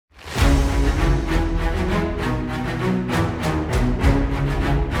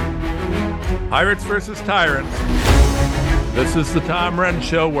Pirates versus tyrants. This is the Tom Renz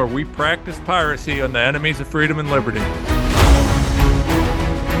Show, where we practice piracy on the enemies of freedom and liberty.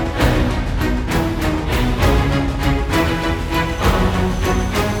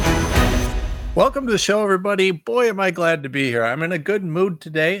 Welcome to the show, everybody. Boy, am I glad to be here. I'm in a good mood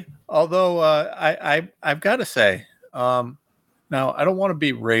today, although I've got to say, now I don't want to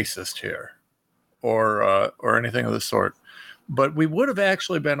be racist here or anything of the sort, but we would have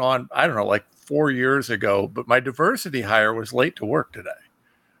actually been on, I don't know, like 4 years ago, but my diversity hire was late to work today.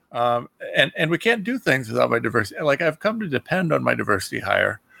 And we can't do things without my diversity. Like, I've come to depend on my diversity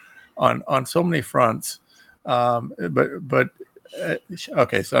hire on so many fronts. Okay,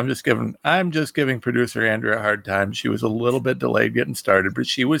 so I'm just giving producer Andrea a hard time. She was a little bit delayed getting started, but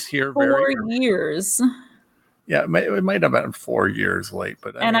she was here 4 years. Yeah, it might have been 4 years late,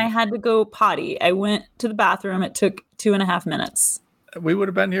 but I had to go potty. I went to the bathroom. It took 2.5 minutes. We would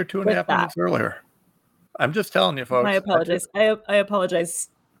have been here 2.5 minutes earlier. I'm just telling you, folks. I apologize. I apologize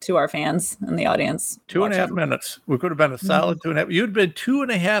to our fans and the audience. 2.5 minutes. We could have been a solid 2.5. You'd been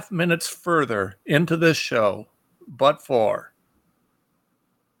 2.5 minutes further into this show, but for.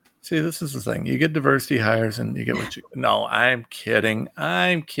 See, this is the thing. You get diversity hires and you get what you... No, I'm kidding.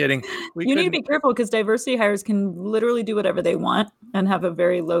 You need to be careful because diversity hires can literally do whatever they want and have a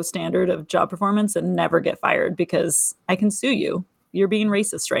very low standard of job performance and never get fired because I can sue you. You're being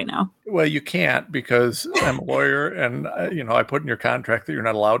racist right now. Well, you can't because I'm a lawyer and, I put in your contract that you're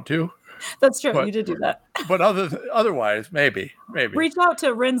not allowed to. That's true. You did do that. But otherwise, maybe. Reach out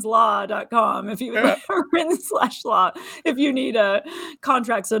to renslaw.com if you Renz/law if you need a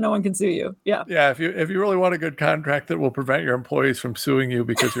contract so no one can sue you. Yeah. Yeah. If you really want a good contract that will prevent your employees from suing you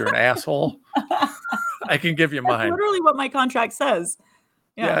because you're an asshole, I can give you mine. That's literally what my contract says.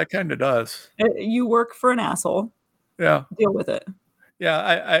 Yeah, it kind of does. You work for an asshole. Yeah. Deal with it.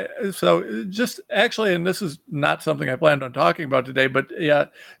 Yeah, so just actually, and this is not something I planned on talking about today, but yeah,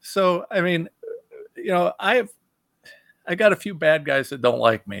 so I mean, I got a few bad guys that don't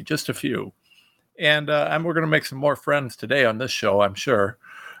like me, just a few, and we're going to make some more friends today on this show, I'm sure,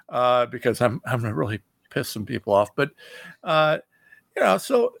 because I'm going to really piss some people off, but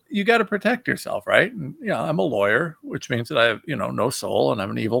so you got to protect yourself, right? And I'm a lawyer, which means that I have no soul and I'm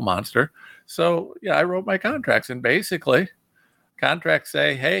an evil monster. So yeah, I wrote my contracts, and basically. Contracts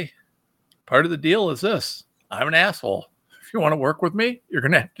say, hey, part of the deal is this. I'm an asshole. If you want to work with me, you're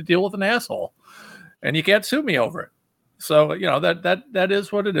going to have to deal with an asshole. And you can't sue me over it. So, that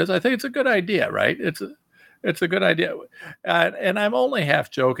is what it is. I think it's a good idea, right? It's a good idea. And I'm only half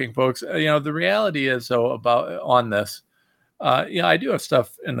joking, folks. The reality is, though, on this, I do have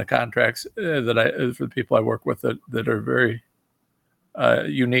stuff in the contracts for the people I work with that are very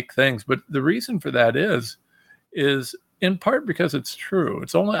unique things. But the reason for that is in part because it's true.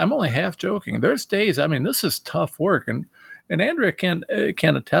 I'm only half joking. There's days, this is tough work. And Andrea can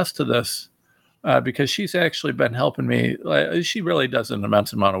attest to this because she's actually been helping me. She really does an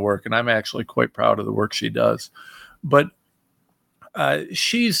immense amount of work, and I'm actually quite proud of the work she does. But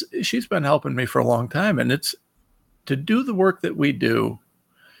she's been helping me for a long time, and it's to do the work that we do.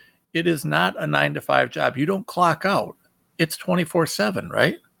 It is not a 9-to-5 job. You don't clock out. It's 24/7,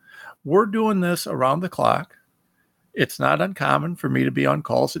 right? We're doing this around the clock. It's not uncommon for me to be on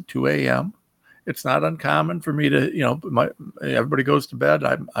calls at 2 a.m. It's not uncommon for me to, everybody goes to bed.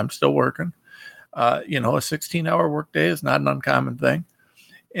 I'm still working. A 16-hour workday is not an uncommon thing.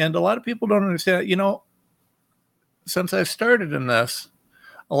 And a lot of people don't understand, since I started in this,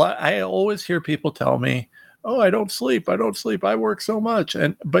 I always hear people tell me, oh, I don't sleep. I work so much.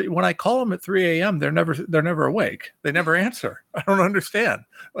 But when I call them at 3 a.m., they're never awake. They never answer. I don't understand.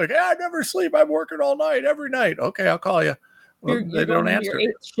 Like, I never sleep. I'm working all night, every night. Okay, I'll call you. Well, they don't answer.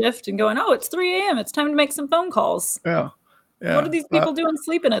 Your 8th shift and going, oh, it's 3 a.m. It's time to make some phone calls. Yeah. What are these people doing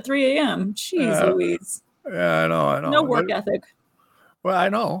sleeping at 3 a.m.? Jeez Louise. Yeah, I know. No work ethic. Well, I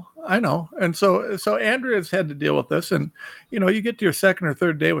know. And so Andrea's had to deal with this, and, you get to your second or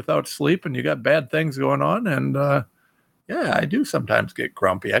third day without sleep and you got bad things going on. And, I do sometimes get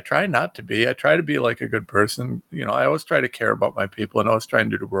grumpy. I try not to be. I try to be like a good person. I always try to care about my people and always trying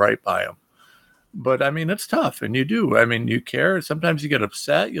to do right by them. But it's tough, and you do. You care. Sometimes you get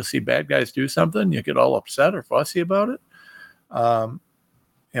upset. You'll see bad guys do something. You get all upset or fussy about it.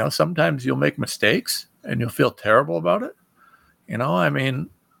 Sometimes you'll make mistakes and you'll feel terrible about it.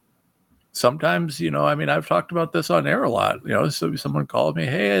 Sometimes, I've talked about this on air a lot. So someone called me,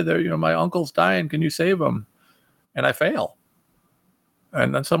 hey, my uncle's dying. Can you save him? And I fail.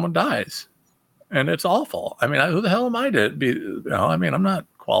 And then someone dies. And it's awful. Who the hell am I to be, I'm not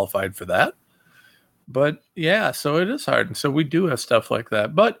qualified for that. But yeah, so it is hard, and so we do have stuff like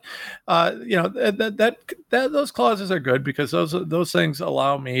that. But those clauses are good because those things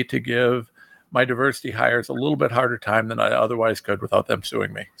allow me to give my diversity hires a little bit harder time than I otherwise could without them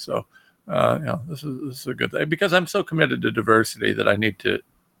suing me. So this is a good thing because I'm so committed to diversity that I need to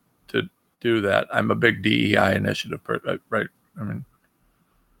do that. I'm a big DEI initiative, right? I mean,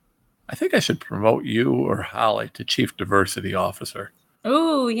 I think I should promote you or Holly to Chief Diversity Officer.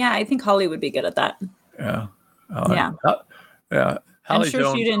 Oh yeah, I think Holly would be good at that. Yeah. Yeah. Yeah. I'm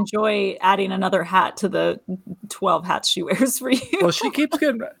sure she'd enjoy adding another hat to the 12 hats she wears for you. Well, she keeps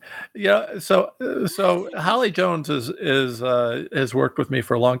getting, So Holly Jones has worked with me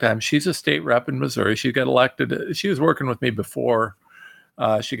for a long time. She's a state rep in Missouri. She got elected. She was working with me before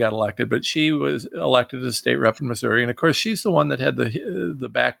she got elected, but she was elected as state rep in Missouri. And of course, she's the one that had the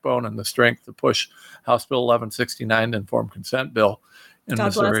backbone and the strength to push House Bill 1169, the informed consent bill in God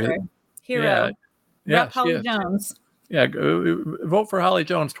Missouri. Bless her. Hero. Yeah, Rep Holly Jones. Yeah, vote for Holly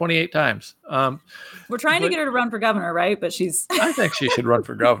Jones 28 times. We're trying to get her to run for governor, right? But I think she should run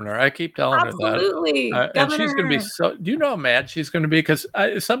for governor. I keep telling her that. Absolutely. And she's going to be so. Do you know how mad she's going to be? Because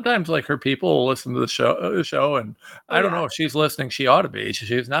sometimes, like, her people will listen to the show, and I don't know if she's listening. She ought to be.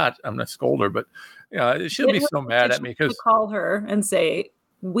 She's not. I'm going to scold her, but she'll be so mad at me because call her and say,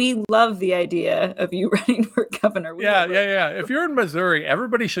 we love the idea of you running for governor. Yeah. If you're in Missouri,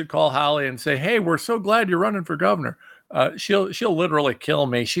 everybody should call Holly and say, "Hey, we're so glad you're running for governor." She'll literally kill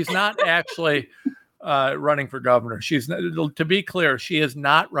me. She's not actually running for governor. To be clear, she is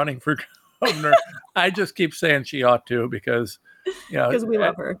not running for governor. I just keep saying she ought to because we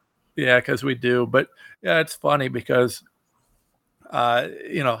love her. Yeah, because we do. But yeah, it's funny because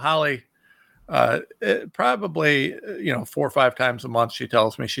Holly. Probably 4 or 5 times a month she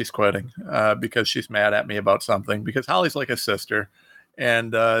tells me she's quitting because she's mad at me about something, because Holly's like a sister,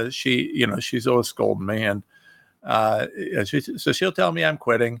 and she's always scolding me, and so she'll tell me I'm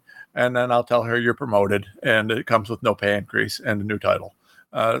quitting, and then I'll tell her you're promoted, and it comes with no pay increase and a new title.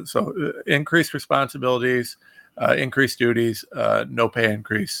 So increased responsibilities, increased duties, no pay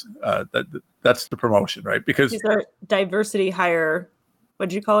increase. That's the promotion, right? Because she's our diversity hire. What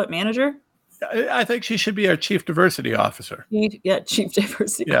did you call it, manager? I think she should be our chief diversity officer. Chief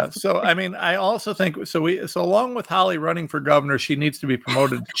diversity. Yeah. So, I mean, I also think so. Along with Holly running for governor, she needs to be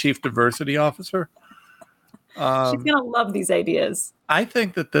promoted to chief diversity officer. She's gonna love these ideas. I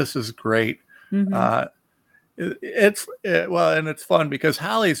think that this is great. Mm-hmm. And it's fun because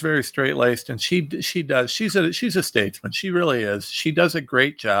Holly's very straight laced, and she's a statesman. She really is. She does a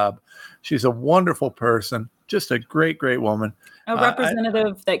great job. She's a wonderful person. Just a great woman. A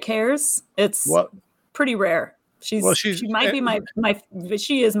representative that cares. It's pretty rare. She might be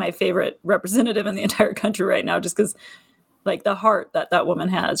she is my favorite representative in the entire country right now, just because, like, the heart that woman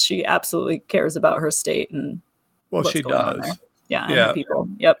has. She absolutely cares about her state and she does. Yeah, and the people.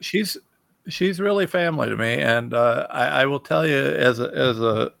 Yep. She's really family to me, and I will tell you, as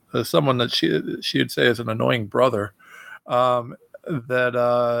someone that she would say is an annoying brother,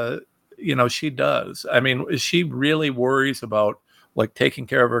 that she does. I mean, she really worries about, like, taking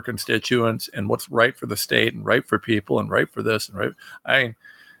care of her constituents and what's right for the state and right for people and right for this and right. I mean,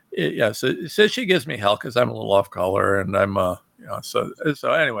 so she gives me hell because I'm a little off color, and I'm so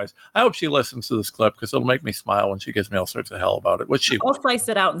anyways, I hope she listens to this clip because it'll make me smile when she gives me all sorts of hell about it. I'll slice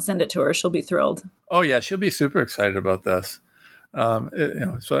it out and send it to her. She'll be thrilled. Oh yeah, she'll be super excited about this.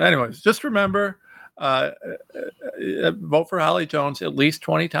 So anyways, just remember, vote for Holly Jones at least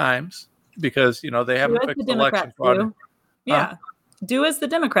 20 times because they haven't fixed election fraud. Yeah, do as the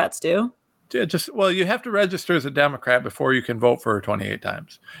Democrats do. You have to register as a Democrat before you can vote for her 28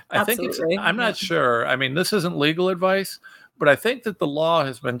 times. I'm not sure. I mean, this isn't legal advice, but I think that the law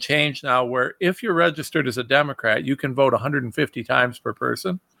has been changed now where if you're registered as a Democrat, you can vote 150 times per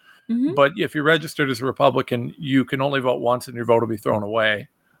person. Mm-hmm. But if you're registered as a Republican, you can only vote once and your vote will be thrown away.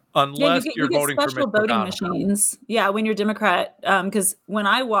 Unless you're voting for special voting machines. Yeah, when you're Democrat, because when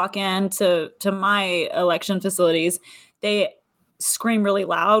I walk into my election facilities, they scream really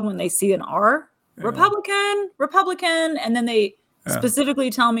loud when they see an R. Yeah. Republican, and then they specifically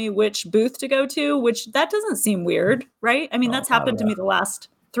tell me which booth to go to, which that doesn't seem weird, right? I mean, that's happened to me the last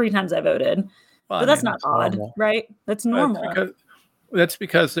 3 times I voted. But that's not odd, normal. Right? That's normal. That's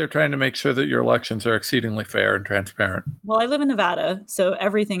because they're trying to make sure that your elections are exceedingly fair and transparent. Well, I live in Nevada, so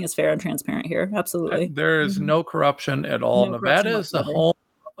everything is fair and transparent here. Absolutely. There is no corruption at all. Nevada is the home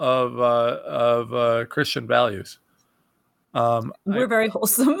of Christian values. We're very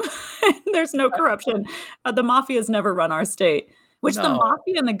wholesome. There's no corruption. The mafia's never run our state, the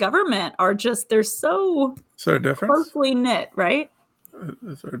mafia and the government are they're so different, closely knit, right?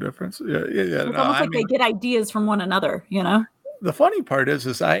 Is there a difference? Yeah. It's No, almost I like they mean, get ideas from one another, you know? the funny part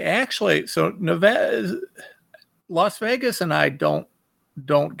is I actually so Nevada, Las Vegas, and I don't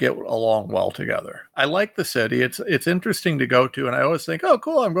get along well together. I like the city. It's interesting to go to, and I always think, oh,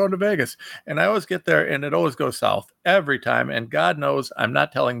 cool, I'm going to Vegas. And I always get there, and it always goes south every time. And God knows I'm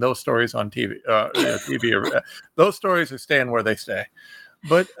not telling those stories on TV. TV. Those stories are staying where they stay.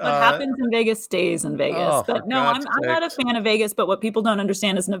 But What happens in Vegas stays in Vegas. oh, for But no, God's I'm not a sakes, fan of Vegas, but what people don't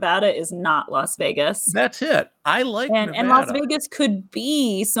understand is Nevada is not Las Vegas. that's it. I like And Las Nevada. Vegas could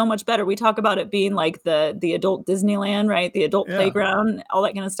be so much better. We talk about it being like the adult Disneyland, right? The adult Yeah. playground, all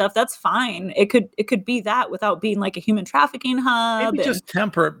that kind of stuff. That's fine. It could be that without being like a human trafficking hub. Maybe And just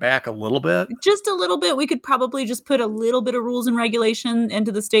temper it back a little bit. just a little bit. We could probably just put a little bit of rules and regulation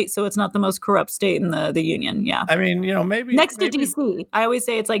into the state so it's not the most corrupt state in the union. Yeah. I mean, maybe Next to DC. I always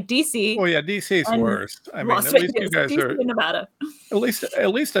say it's like DC Well, yeah, DC's and worse. I mean, Las at least you Vegas, guys DC are and Nevada. at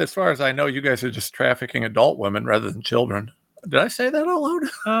least as far as I know, you guys are just trafficking adult women rather than children. Did I say that out loud?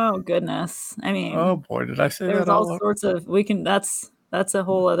 Oh goodness. I mean, Oh boy, did I say there's that out all loud? sorts of that's a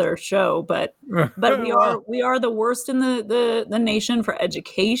whole other show, but we are the worst in the nation for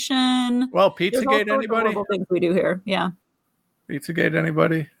education. Well, There's all Pizzagate, sorts of anybody? horrible things we do here. Yeah. Pizzagate,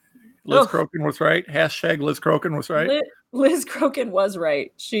 anybody? Liz Ugh. Crokin was right. Hashtag Liz Crokin was right. Liz Crokin was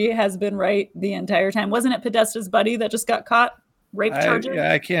right. She has been right the entire time. Wasn't it Podesta's buddy that just got caught? Rape charges?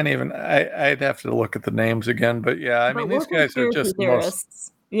 I can't even. I'd have to look at the names again, but yeah, I mean, these guys are just the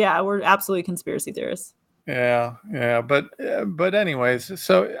most. Yeah, we're absolutely conspiracy theorists. Yeah, but anyways,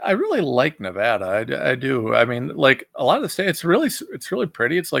 so I really like Nevada. I do. I mean, like a lot of the states, it's really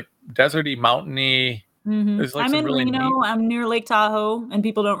pretty. It's like deserty, mountainy. Mm-hmm. There's like I'm some in really Reno. neat. I'm near Lake Tahoe, and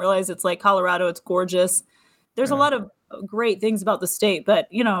people don't realize it's like Colorado. It's gorgeous. There's a lot of great things about the state, but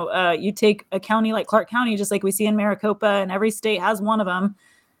you take a county like Clark County, just like we see in Maricopa, and every state has one of them.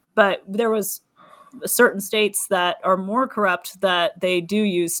 But there was certain states that are more corrupt that they do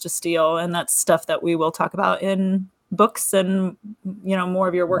use to steal, and that's stuff that we will talk about in books and more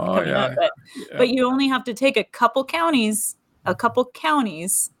of your work coming up. But you only have to take a couple counties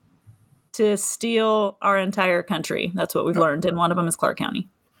to steal our entire country. That's what we've learned, and one of them is Clark County.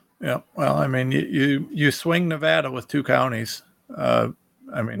 Yeah, well, I mean, you swing Nevada with 2 counties. I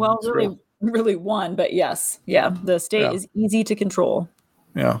mean, well, really one, but yes, yeah, the state is easy to control.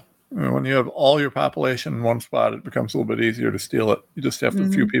 Yeah, I mean, when you have all your population in one spot, it becomes a little bit easier to steal it. You just have a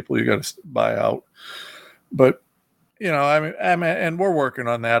few people you got to buy out. But I mean, and we're working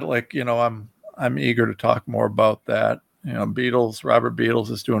on that. Like, I'm eager to talk more about that. Robert Beatles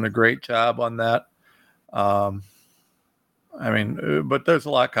is doing a great job on that. I mean, but there's a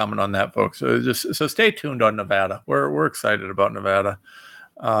lot coming on that, folks. So stay tuned on Nevada. We're excited about Nevada,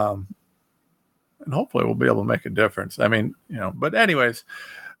 and hopefully we'll be able to make a difference. I mean, But anyways,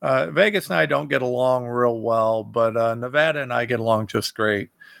 Vegas and I don't get along real well, but Nevada and I get along just great.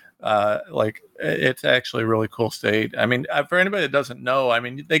 Like it's actually a really cool state. I mean, for anybody that doesn't know, I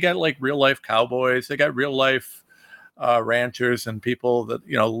mean, they got like real life cowboys. They got real life ranchers and people that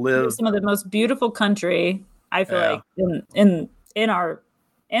live. Some of the most beautiful country. I feel like in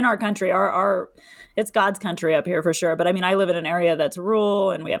our country, our it's God's country up here for sure. But I mean, I live in an area that's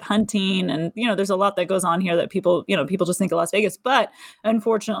rural, and we have hunting, and there's a lot that goes on here that people just think of Las Vegas. But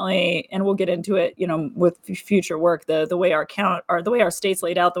unfortunately, and we'll get into it, with future work, the way the way our state's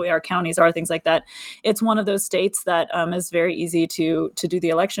laid out, the way our counties are, things like that. It's one of those states that is very easy to do the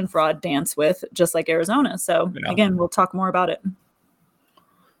election fraud dance with, just like Arizona. So again, we'll talk more about it.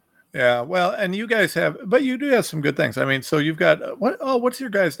 Yeah, well, and you guys but you do have some good things. I mean, so you've got what's your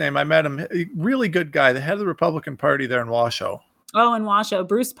guy's name? I met him, a really good guy, the head of the Republican Party there in Washoe. Oh, in Washoe,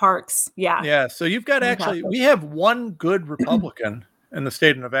 Bruce Parks. Yeah. Yeah, so you've got we have one good Republican in the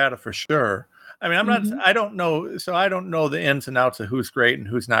state of Nevada for sure. I mean, I don't know the ins and outs of who's great and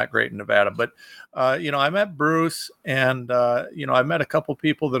who's not great in Nevada, but I met Bruce, and I met a couple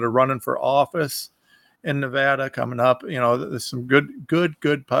people that are running for office in Nevada coming up. There's some good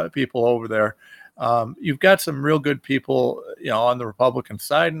people over there. You've got some real good people, on the Republican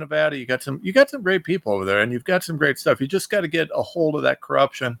side in Nevada. You got some great people over there, and you've got some great stuff. You just got to get a hold of that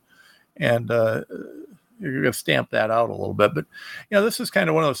corruption, and you're going to stamp that out a little bit. But this is kind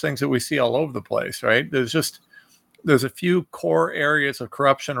of one of those things that we see all over the place, right? There's a few core areas of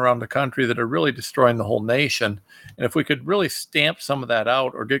corruption around the country that are really destroying the whole nation. And if we could really stamp some of that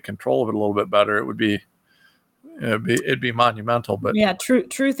out or get control of it a little bit better, it'd be monumental. But yeah,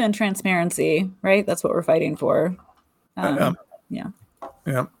 truth and transparency, right? That's what we're fighting for. Yeah.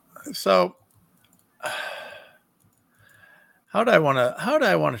 So how do I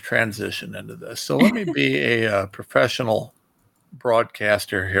want to transition into this? So let me be a professional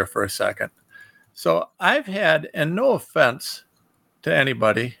broadcaster here for a second. So I've had, and no offense to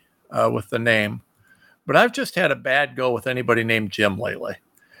anybody with the name, but I've just had a bad go with anybody named Jim lately.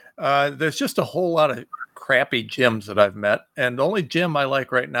 There's just a whole lot of crappy Jims that I've met, and the only Jim I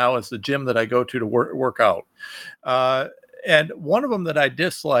like right now is the gym that I go to work out. And one of them that I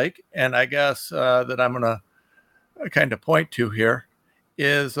dislike, and I guess that I'm going to kind of point to here,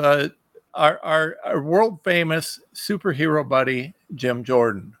 is our world famous superhero buddy, Jim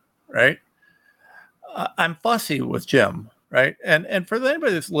Jordan, right? I'm fussy with Jim, right? And for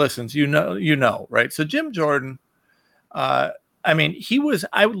anybody that listens, you know, right? So Jim Jordan, I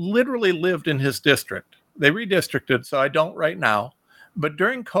literally lived in his district. They redistricted, so I don't right now. But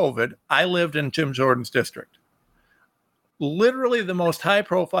during COVID, I lived in Jim Jordan's district. Literally the most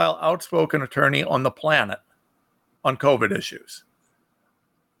high-profile, outspoken attorney on the planet on COVID issues.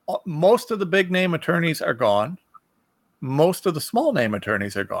 Most of the big-name attorneys are gone. Most of the small-name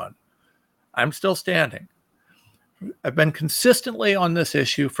attorneys are gone. I'm still standing. I've been consistently on this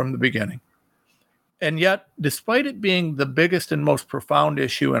issue from the beginning. And yet, despite it being the biggest and most profound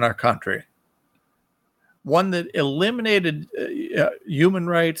issue in our country, one that eliminated human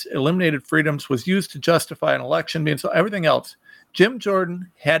rights, eliminated freedoms, was used to justify an election, being so everything else, Jim Jordan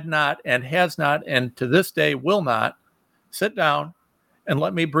had not and has not, and to this day will not, sit down and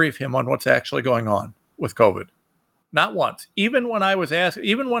let me brief him on what's actually going on with COVID. Not once. Even when I was asked,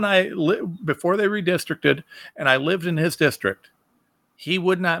 before they redistricted and I lived in his district, he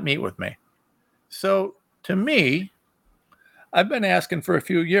would not meet with me. So to me, I've been asking for a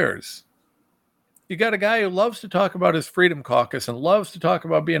few years. You got a guy who loves to talk about his Freedom Caucus and loves to talk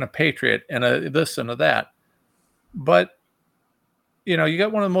about being a patriot and a this and a that. But, you know, you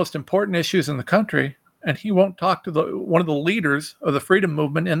got one of the most important issues in the country, and he won't talk to one of the leaders of the freedom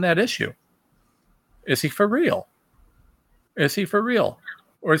movement in that issue. Is he for real? Is he for real?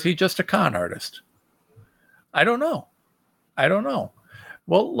 Or is he just a con artist? I don't know.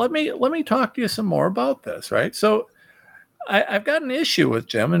 Well, let me talk to you some more about this, right? So I've got an issue with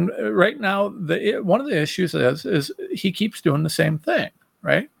Jim, and right now one of the issues is he keeps doing the same thing,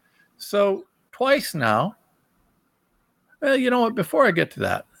 right? So twice now. You know what? Before I get to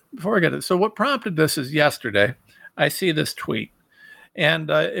that, so what prompted this is yesterday I see this tweet,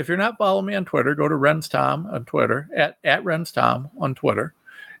 and if you're not following me on Twitter, go to Renz Tom on Twitter at Renz Tom on Twitter,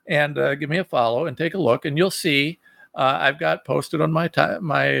 and give me a follow and take a look, and you'll see I've got posted on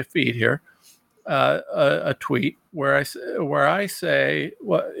my feed here. A tweet where I say,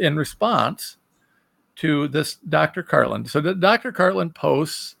 well, in response to this Dr. Cartland. So Dr. Cartland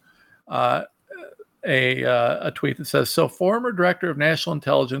posts a tweet that says, so former Director of National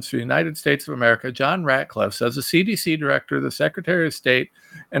Intelligence for the United States of America, John Ratcliffe, says the CDC Director, the Secretary of State,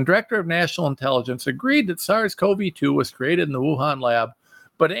 and Director of National Intelligence agreed that SARS-CoV-2 was created in the Wuhan lab,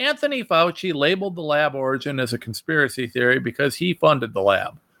 but Anthony Fauci labeled the lab origin as a conspiracy theory because he funded the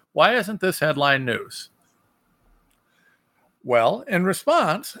lab. Why isn't this headline news? Well, in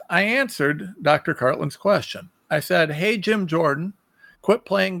response, I answered Dr. Cartland's question. I said, hey, Jim Jordan, quit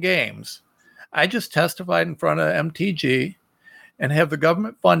playing games. I just testified in front of MTG and have the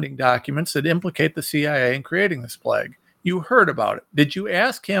government funding documents that implicate the CIA in creating this plague. You heard about it. Did you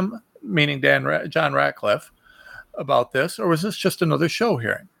ask him, meaning John Ratcliffe, about this, or was this just another show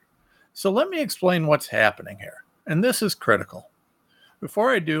hearing? So let me explain what's happening here. And this is critical.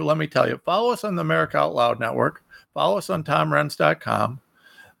 Before I do, let me tell you, follow us on the America Out Loud Network. Follow us on TomRenz.com.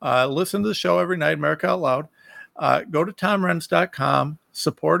 Listen to the show every night, America Out Loud. Go to TomRenz.com.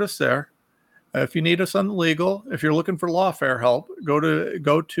 Support us there. If you need us on the legal, if you're looking for lawfare help, go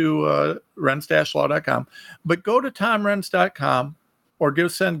to Renz-Law.com. But go to TomRenz.com or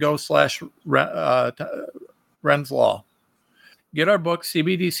send go/Renz Law. Get our book,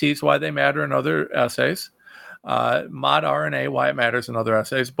 CBDCs, Why They Matter, and other essays. Mod RNA, Why It Matters, and other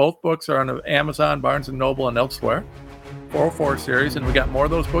essays. Both books are on Amazon, Barnes & Noble, and elsewhere. 404 series, and we got more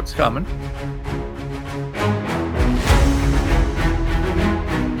of those books coming.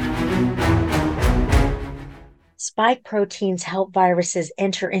 Spike proteins help viruses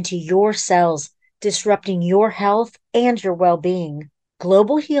enter into your cells, disrupting your health and your well-being.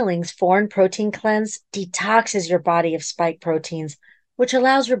 Global Healing's Foreign Protein Cleanse detoxes your body of spike proteins, which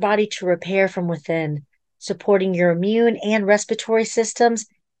allows your body to repair from within, supporting your immune and respiratory systems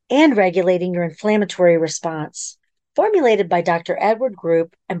and regulating your inflammatory response. Formulated by Dr. Edward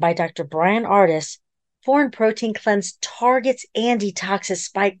Group and by Dr. Brian Ardis, Foreign Protein Cleanse targets and detoxes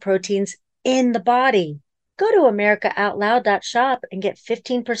spike proteins in the body. Go to AmericaOutloud.shop and get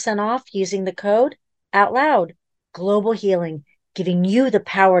 15% off using the code OUTLOUD. Global Healing, giving you the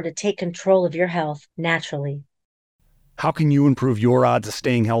power to take control of your health naturally. How can you improve your odds of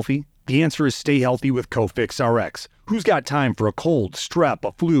staying healthy? The answer is stay healthy with Cofix RX. Who's got time for a cold, strep,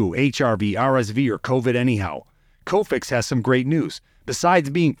 a flu, HRV, RSV, or COVID anyhow? Cofix has some great news. Besides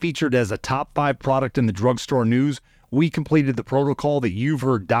being featured as a top 5 product in the drugstore news, we completed the protocol that you've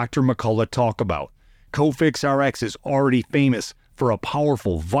heard Dr. McCullough talk about. Cofix RX is already famous for a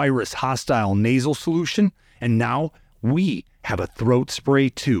powerful virus-hostile nasal solution, and now we have a throat spray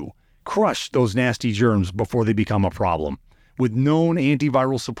too. Crush those nasty germs before they become a problem. With known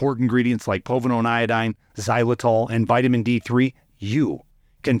antiviral support ingredients like povidone iodine, xylitol, and vitamin D3, you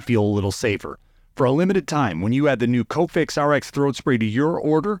can feel a little safer. For a limited time, when you add the new Cofix RX throat spray to your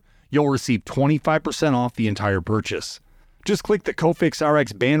order, you'll receive 25% off the entire purchase. Just click the Cofix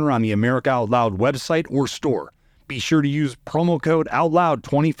RX banner on the America Out Loud website or store. Be sure to use promo code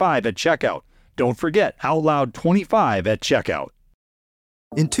OUTLOUD25 at checkout. Don't forget OUTLOUD25 at checkout.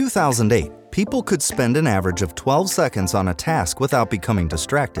 In 2008, people could spend an average of 12 seconds on a task without becoming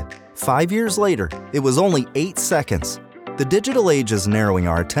distracted. 5 years later, it was only 8 seconds. The digital age is narrowing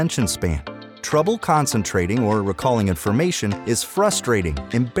our attention span. Trouble concentrating or recalling information is frustrating,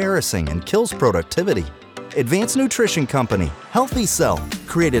 embarrassing, and kills productivity. Advanced nutrition company Healthy Cell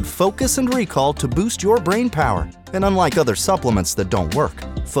created Focus and Recall to boost your brain power. And unlike other supplements that don't work,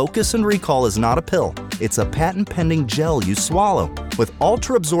 Focus and Recall is not a pill. It's a patent-pending gel you swallow with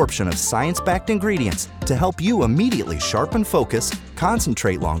ultra-absorption of science-backed ingredients to help you immediately sharpen focus,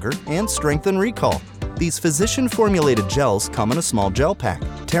 concentrate longer, and strengthen recall. These physician-formulated gels come in a small gel pack.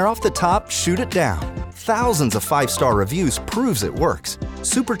 Tear off the top, shoot it down. Thousands of 5-star reviews proves it works.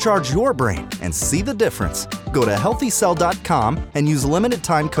 Supercharge your brain and see the difference. Go to healthycell.com and use limited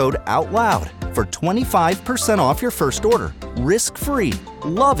time code OUTLOUD for 25% off your first order. Risk-free.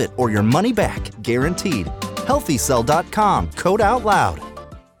 Love it or your money back. Guaranteed. Healthycell.com, code OUTLOUD.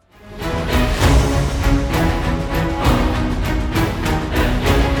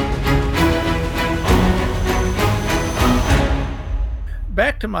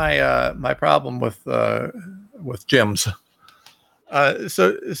 Back to my problem with gyms.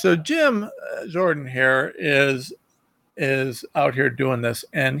 So Jim Jordan here is out here doing this,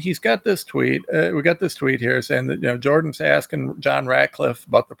 and he's got this tweet. We got this tweet here saying that Jordan's asking John Ratcliffe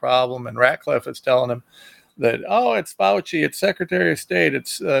about the problem, and Ratcliffe is telling him that it's Fauci, it's Secretary of State,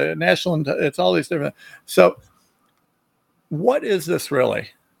 it's national, it's all these different. So what is this really?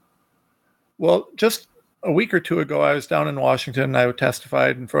 Well, just a week or two ago, I was down in Washington and I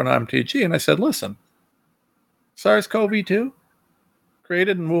testified in front of MTG, and I said, listen, SARS-CoV-2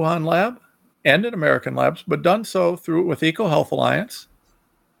 created in Wuhan lab and in American labs, but done so with EcoHealth Alliance,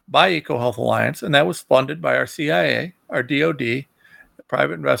 by EcoHealth Alliance, and that was funded by our CIA, our DOD,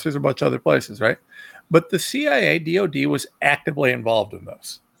 private investors, a bunch of other places, right? But the CIA, DOD was actively involved in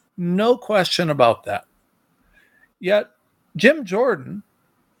this. No question about that. Yet, Jim Jordan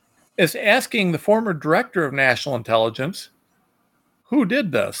is asking the former director of national intelligence, who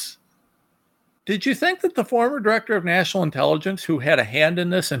did this? Did you think that the former director of national intelligence, who had a hand in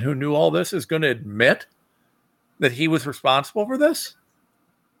this and who knew all this, is going to admit that he was responsible for this?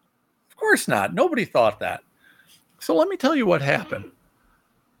 Of course not. Nobody thought that. So let me tell you what happened.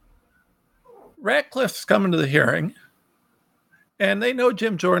 Ratcliffe's coming to the hearing, and they know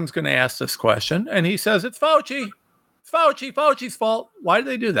Jim Jordan's going to ask this question, and he says, it's Fauci. It's Fauci's fault. Why did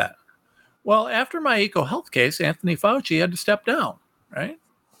they do that? Well, after my EcoHealth case, Anthony Fauci had to step down, right?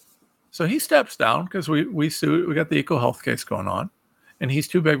 So he steps down because we sued. We got the EcoHealth case going on, and he's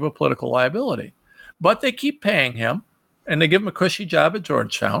too big of a political liability. But they keep paying him, and they give him a cushy job at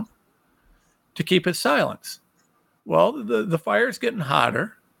Georgetown to keep his silence. Well, the fire's getting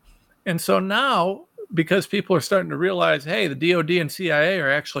hotter, and so now, because people are starting to realize, hey, the DOD and CIA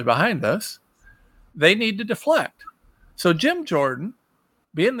are actually behind this, they need to deflect. So Jim Jordan,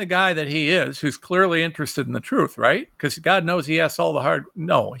 being the guy that he is, who's clearly interested in the truth, right? Because God knows he asks all the hard...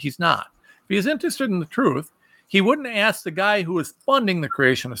 No, he's not. If he's interested in the truth, he wouldn't ask the guy who was funding the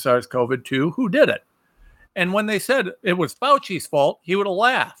creation of SARS-CoV-2 who did it. And when they said it was Fauci's fault, he would have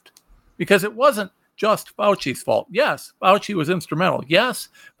laughed because it wasn't just Fauci's fault. Yes, Fauci was instrumental. Yes,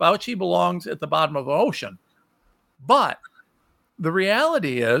 Fauci belongs at the bottom of the ocean. But the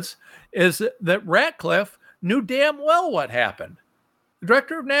reality is that Ratcliffe knew damn well what happened. The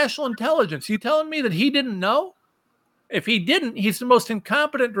director of national intelligence, you telling me that he didn't know? If he didn't, he's the most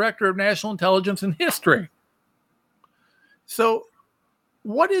incompetent director of national intelligence in history. So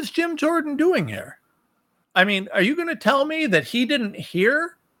what is Jim Jordan doing here? I mean, are you going to tell me that he didn't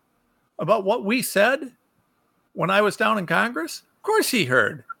hear about what we said when I was down in Congress? Of course he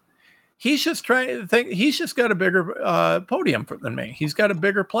heard. He's just trying to think. He's just got a bigger podium than me. He's got a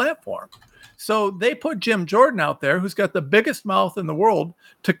bigger platform. So they put Jim Jordan out there, who's got the biggest mouth in the world,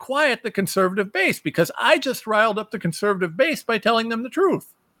 to quiet the conservative base, because I just riled up the conservative base by telling them the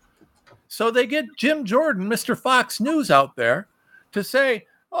truth. So they get Jim Jordan, Mr. Fox News, out there to say,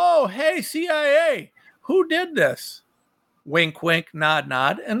 oh, hey, CIA, who did this? Wink, wink, nod,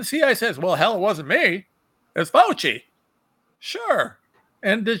 nod. And the CIA says, well, hell, it wasn't me. It's Fauci. Sure.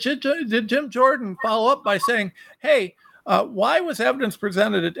 And did Jim Jordan follow up by saying, hey, why was evidence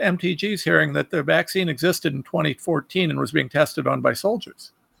presented at MTG's hearing that the vaccine existed in 2014 and was being tested on by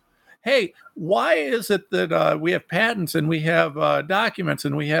soldiers? Hey, why is it that we have patents and we have documents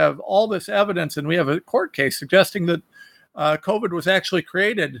and we have all this evidence and we have a court case suggesting that COVID was actually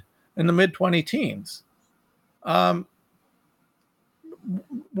created in the mid-2010s?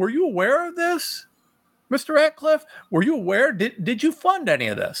 Were you aware of this, Mr. Ratcliffe? Were you aware? Did you fund any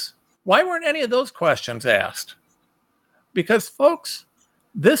of this? Why weren't any of those questions asked? Because, folks,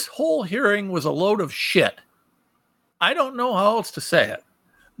 this whole hearing was a load of shit. I don't know how else to say it.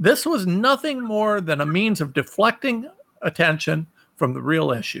 This was nothing more than a means of deflecting attention from the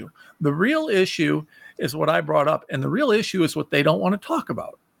real issue. The real issue is what I brought up, and the real issue is what they don't want to talk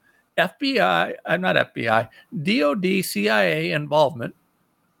about. DOD, CIA involvement,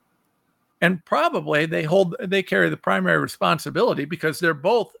 and probably they carry the primary responsibility because they're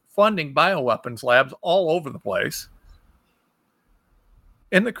both funding bioweapons labs all over the place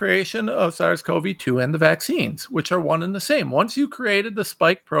in the creation of SARS-CoV-2 and the vaccines, which are one and the same. Once you created the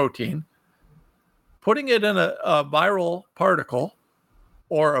spike protein, putting it in a viral particle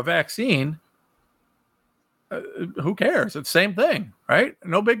or a vaccine, who cares? It's the same thing, right?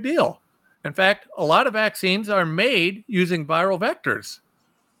 No big deal. In fact, a lot of vaccines are made using viral vectors.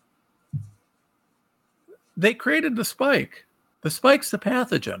 They created the spike. The spike's the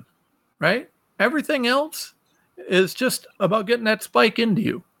pathogen, right? Everything else is just about getting that spike into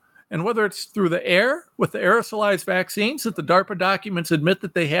you. And whether it's through the air with the aerosolized vaccines that the DARPA documents admit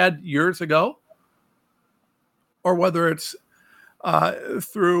that they had years ago, or whether it's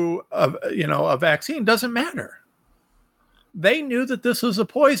through a vaccine, doesn't matter. They knew that this was a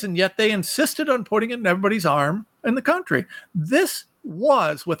poison, yet they insisted on putting it in everybody's arm in the country. This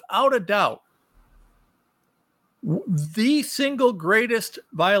was, without a doubt, the single greatest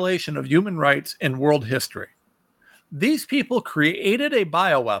violation of human rights in world history. These people created a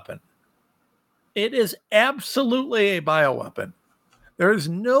bioweapon. It is absolutely a bioweapon. There is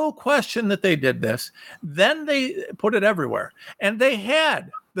no question that they did this. Then they put it everywhere. And they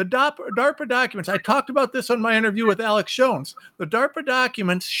had the DARPA documents. I talked about this on my interview with Alex Jones. The DARPA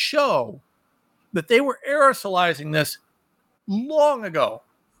documents show that they were aerosolizing this long ago,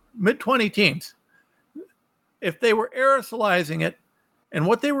 mid-2010s. If they were aerosolizing it, and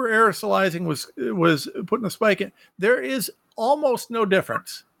what they were aerosolizing was putting a spike in, there is almost no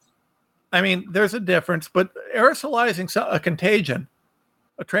difference. I mean, there's a difference, but aerosolizing a contagion,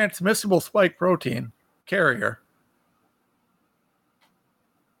 a transmissible spike protein carrier.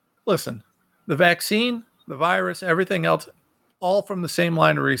 Listen, the vaccine, the virus, everything else, all from the same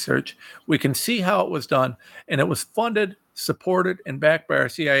line of research. We can see how it was done, and it was funded, supported, and backed by our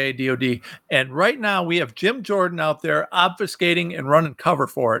CIA, DOD. And right now we have Jim Jordan out there obfuscating and running cover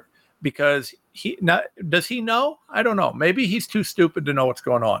for it because does he know? I don't know. Maybe he's too stupid to know what's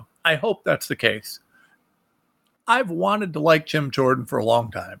going on. I hope that's the case. I've wanted to like Jim Jordan for a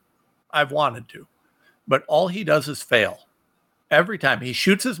long time. I've wanted to. But all he does is fail. Every time he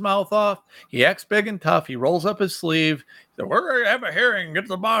shoots his mouth off, he acts big and tough. He rolls up his sleeve. So we're going to have a hearing and get to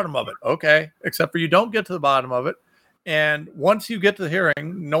the bottom of it. Okay. Except for you don't get to the bottom of it. And once you get to the hearing,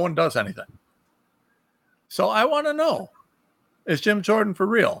 no one does anything. So I want to know, is Jim Jordan for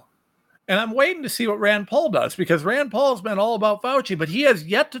real? And I'm waiting to see what Rand Paul does, because Rand Paul's been all about Fauci, but he has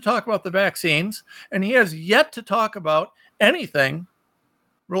yet to talk about the vaccines, and he has yet to talk about anything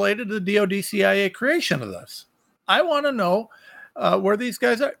related to the DOD CIA creation of this. I want to know where these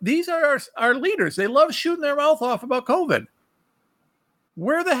guys are. These are our leaders. They love shooting their mouth off about COVID.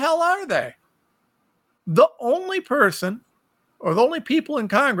 Where the hell are they? The only person or the only people in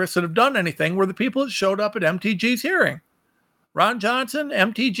Congress that have done anything were the people that showed up at MTG's hearing. Ron Johnson,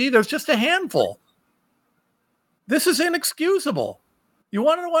 MTG, there's just a handful. This is inexcusable. You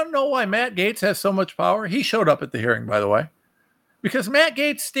want to know why Matt Gaetz has so much power? He showed up at the hearing, by the way, because Matt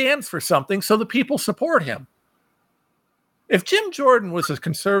Gaetz stands for something, so the people support him. If Jim Jordan was a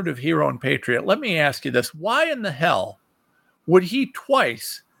conservative hero and patriot, let me ask you this. Why in the hell would he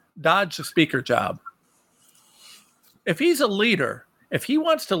twice dodge the speaker job? If he's a leader, if he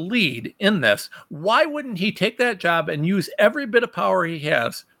wants to lead in this, why wouldn't he take that job and use every bit of power he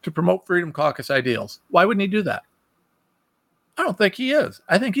has to promote Freedom Caucus ideals? Why wouldn't he do that? I don't think he is.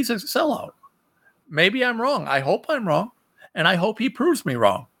 I think he's a sellout. Maybe I'm wrong. I hope I'm wrong. And I hope he proves me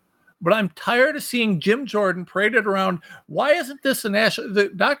wrong. But I'm tired of seeing Jim Jordan paraded around. Why isn't this a national?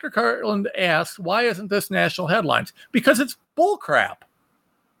 Dr. Cartland asks, why isn't this national headlines? Because it's bullcrap.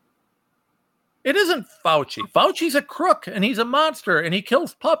 It isn't Fauci. Fauci's a crook and he's a monster and he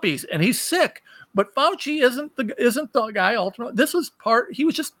kills puppies and he's sick. But Fauci isn't the guy ultimately. He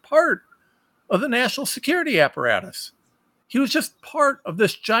was just part of the national security apparatus. He was just part of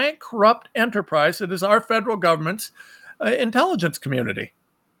this giant corrupt enterprise that is our federal government's intelligence community.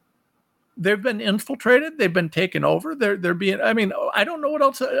 They've been infiltrated. They've been taken over. They're being, I mean, I don't know what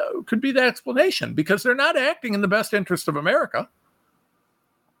else could be the explanation, because they're not acting in the best interest of America.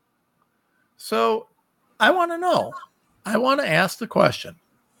 So I want to know. I want to ask the question,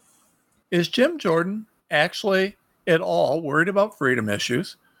 is Jim Jordan actually at all worried about freedom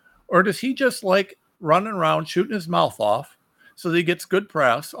issues? Or does he just like running around shooting his mouth off so that he gets good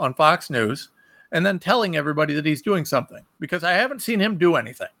press on Fox News and then telling everybody that he's doing something? Because I haven't seen him do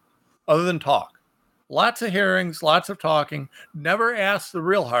anything other than talk. Lots of hearings, lots of talking, never asked the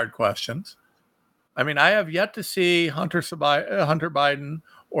real hard questions. I mean, I have yet to see Hunter Biden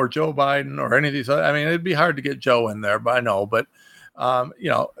or Joe Biden or any of these. I mean, it'd be hard to get Joe in there, but I know. But,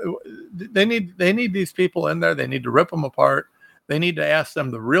 they need these people in there. They need to rip them apart. They need to ask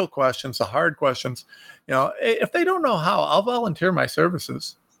them the real questions, the hard questions. If they don't know how, I'll volunteer my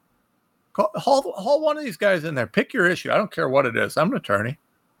services. Haul one of these guys in there. Pick your issue. I don't care what it is. I'm an attorney.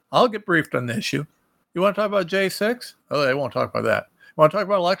 I'll get briefed on the issue. You want to talk about J6? Oh, they won't talk about that. You want to talk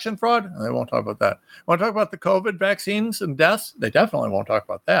about election fraud? Oh, they won't talk about that. You want to talk about the COVID vaccines and deaths? They definitely won't talk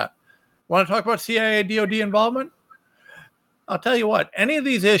about that. Want to talk about CIA, DOD involvement? I'll tell you what, any of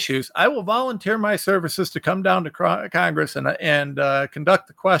these issues, I will volunteer my services to come down to Congress and conduct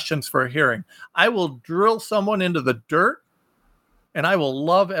the questions for a hearing. I will drill someone into the dirt, and I will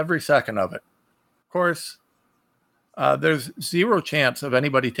love every second of it. Of course, there's zero chance of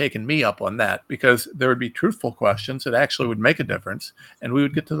anybody taking me up on that, because there would be truthful questions that actually would make a difference, and we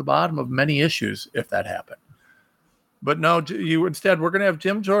would get to the bottom of many issues if that happened. But no, instead, we're going to have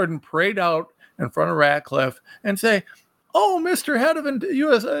Jim Jordan parade out in front of Ratcliffe and say, "Oh, Mr. Head of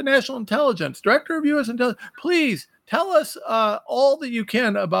U.S. National Intelligence, Director of U.S. Intelligence, please tell us all that you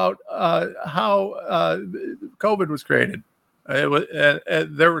can about how COVID was created."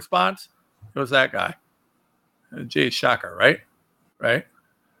 Their response was that guy. Gee, shocker, right? Right?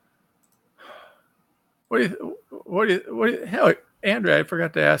 Hell, Andrea, I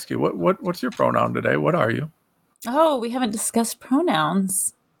forgot to ask you, what's your pronoun today? What are you? Oh, we haven't discussed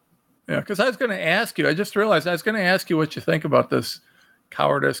pronouns. Yeah, because I was going to ask you, I just realized I was going to ask you what you think about this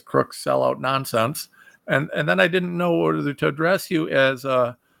cowardice, crook, sellout nonsense. And then I didn't know whether to address you as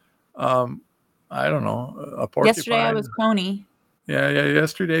I don't know, a porcupine. Yesterday I was pony. Yeah.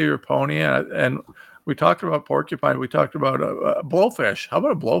 Yesterday you were pony. And we talked about porcupine. We talked about blowfish. How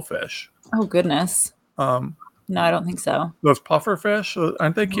about a blowfish? Oh, goodness. No, I don't think so. Those puffer fish,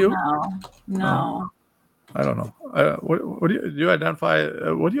 aren't they cute? No. I don't know. What do you identify?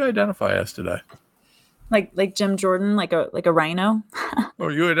 What do you identify as today? Like Jim Jordan, like a rhino. Oh,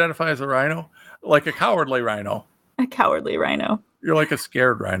 you identify as a rhino, like a cowardly rhino. A cowardly rhino. You're like a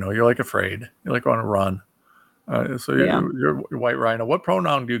scared rhino. You're like afraid. You're like on a run. So you're white rhino. What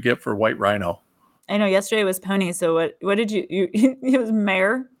pronoun do you get for white rhino? I know yesterday was pony. So what did you? It was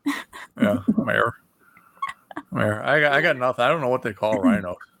mare. Yeah, mare. Mare. I got nothing. I don't know what they call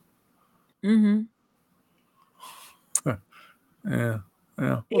rhinos. Mm-hmm. Yeah.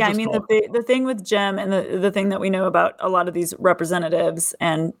 Yeah, I mean, the thing with Jim and the thing that we know about a lot of these representatives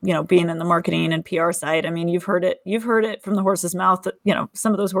and, being in the marketing and PR side, I mean, you've heard it from the horse's mouth that,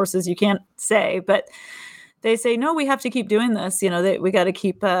 some of those horses you can't say, but they say, no, we have to keep doing this. We got to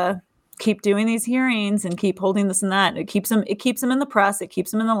keep doing these hearings and keep holding this and that. It keeps them in the press. It keeps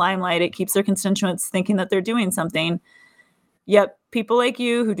them in the limelight. It keeps their constituents thinking that they're doing something. Yep. People like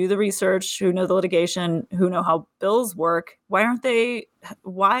you who do the research, who know the litigation, who know how bills work, why aren't they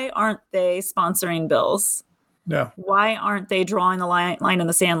sponsoring bills? Yeah. Why aren't they drawing the line in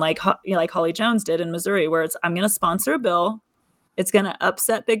the sand like Holly Jones did in Missouri, where it's, I'm going to sponsor a bill. It's going to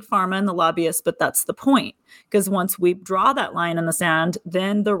upset big pharma and the lobbyists, but that's the point. Because once we draw that line in the sand,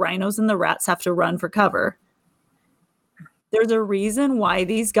 then the rhinos and the rats have to run for cover. There's a reason why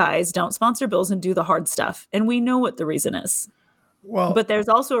these guys don't sponsor bills and do the hard stuff. And we know what the reason is. Well, but there's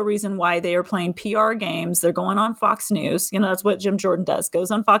also a reason why they are playing PR games. They're going on Fox News. That's what Jim Jordan does. Goes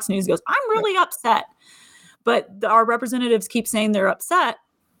on Fox News, goes, I'm really upset. But our representatives keep saying they're upset,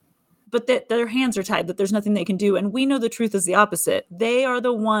 but that their hands are tied, that there's nothing they can do. And we know the truth is the opposite. They are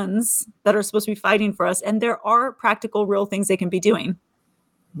the ones that are supposed to be fighting for us. And there are practical, real things they can be doing.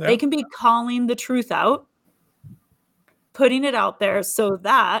 Yeah. They can be calling the truth out, putting it out there so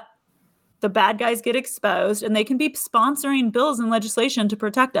that the bad guys get exposed, and they can be sponsoring bills and legislation to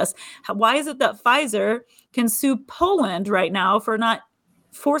protect us. Why is it that Pfizer can sue Poland right now for not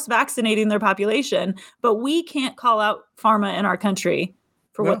force vaccinating their population, but we can't call out pharma in our country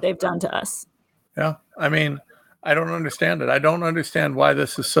for what they've done to us? Yeah. I mean, I don't understand it. I don't understand why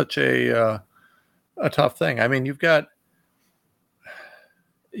this is such a tough thing. I mean, you've got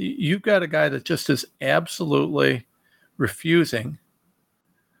a guy that just is absolutely refusing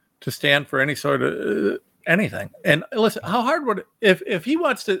to stand for any sort of anything. And listen, how hard would it, if he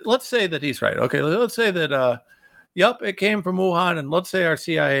wants to, let's say that he's right. Okay. Let's say that, it came from Wuhan, and let's say our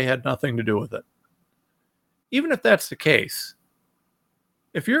CIA had nothing to do with it. Even if that's the case,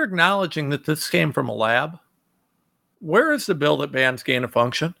 if you're acknowledging that this came from a lab, where is the bill that bans gain of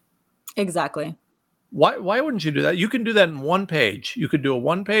function? Exactly. Why wouldn't you do that? You can do that in one page. You could do a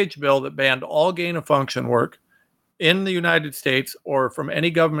one-page bill that banned all gain of function work in the United States or from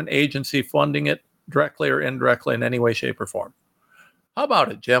any government agency funding it directly or indirectly in any way, shape, or form. How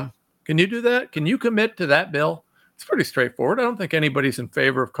about it, Jim? Can you do that? Can you commit to that bill? It's pretty straightforward. I don't think anybody's in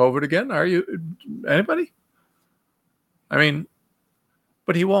favor of COVID again. Are you? Anybody? I mean,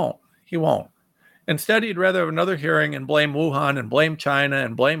 but he won't. He won't. Instead, he'd rather have another hearing and blame Wuhan and blame China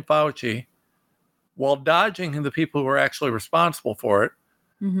and blame Fauci while dodging the people who are actually responsible for it.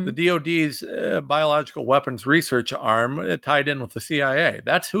 Mm-hmm. The DOD's biological weapons research arm tied in with the CIA.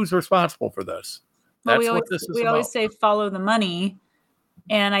 That's who's responsible for this. That's what this is about. We always say follow the money.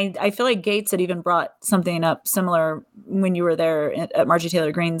 And I feel like Gates had even brought something up similar when you were there at Margie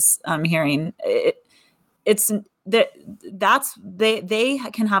Taylor Greene's hearing. It's that's they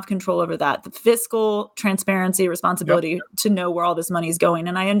can have control over that, the fiscal transparency, responsibility to know where all this money is going.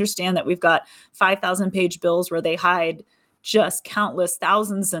 And I understand that we've got 5,000-page bills where they hide just countless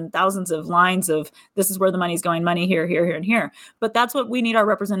thousands and thousands of lines of this is where the money's going, money here, here, here, and here. But that's what we need our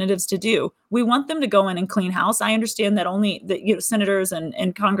representatives to do. We want them to go in and clean house. I understand that only senators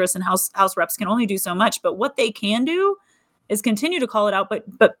and Congress and House reps can only do so much. But what they can do is continue to call it out,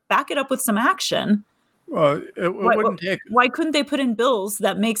 but back it up with some action. Well, why couldn't they put in bills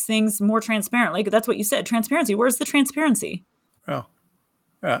that makes things more transparent? Like that's what you said, transparency. Where's the transparency? Oh,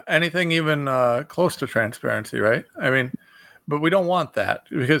 yeah, anything even close to transparency, right? I mean, but we don't want that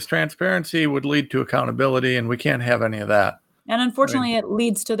because transparency would lead to accountability, and we can't have any of that. And unfortunately, it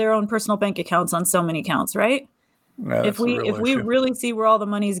leads to their own personal bank accounts on so many counts, right? Yeah, if we really see where all the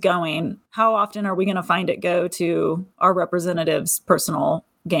money's going, how often are we going to find it go to our representatives' personal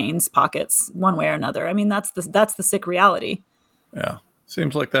gains pockets, one way or another? I mean, that's the sick reality. Yeah,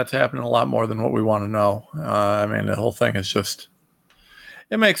 seems like that's happening a lot more than what we want to know. I mean, the whole thing is just.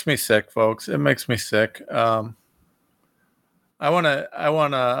 It makes me sick, folks. It makes me sick. I want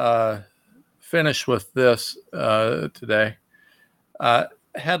to finish with this today.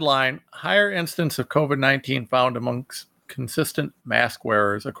 Headline: Higher instance of COVID-19 found amongst consistent mask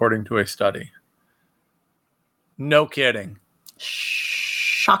wearers, according to a study. No kidding.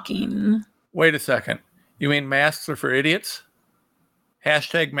 Shocking. Wait a second. You mean masks are for idiots?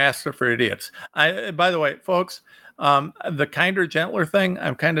 Hashtag masks are for idiots. By the way, folks, the kinder, gentler thing,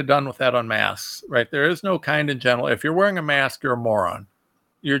 I'm kind of done with that on masks, right? There is no kind and gentle. If you're wearing a mask, you're a moron.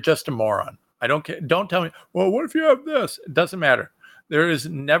 You're just a moron. I don't care. Don't tell me, well, what if you have this? It doesn't matter. There is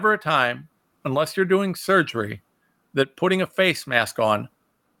never a time, unless you're doing surgery, that putting a face mask on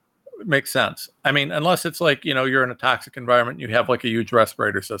makes sense. I mean, unless it's like, you're in a toxic environment, you have like a huge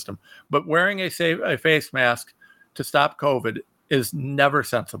respirator system. But wearing a face mask to stop COVID is never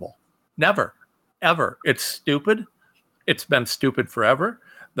sensible. Never. Ever. It's stupid. It's been stupid forever.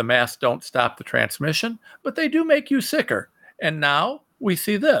 The masks don't stop the transmission, but they do make you sicker. And now we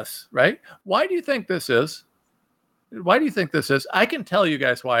see this, right? Why do you think this is? Why do you think this is? I can tell you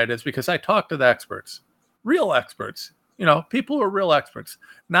guys why it is, because I talk to the experts, real experts, people who are real experts,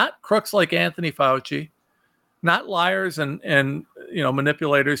 not crooks like Anthony Fauci, not liars and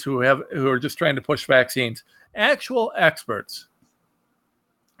manipulators who are just trying to push vaccines, actual experts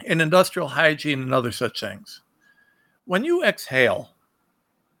in industrial hygiene and other such things. When you exhale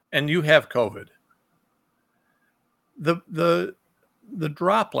and you have COVID, the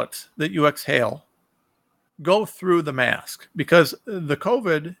droplets that you exhale go through the mask because the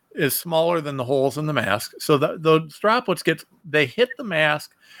COVID is smaller than the holes in the mask. So those droplets they hit the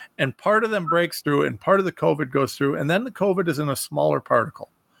mask, and part of them breaks through and part of the COVID goes through, and then the COVID is in a smaller particle.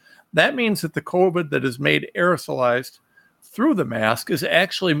 That means that the COVID that is made aerosolized through the mask is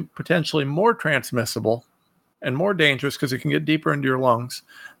actually potentially more transmissible and more dangerous because it can get deeper into your lungs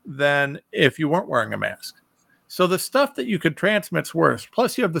than if you weren't wearing a mask. So the stuff that you could transmit's worse.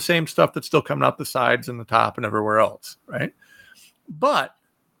 Plus you have the same stuff that's still coming out the sides and the top and everywhere else, right? But,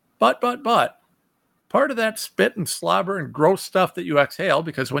 part of that spit and slobber and gross stuff that you exhale,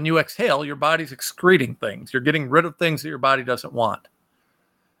 because when you exhale, your body's excreting things. You're getting rid of things that your body doesn't want.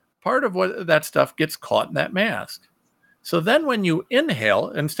 Part of what that stuff gets caught in that mask. So then when you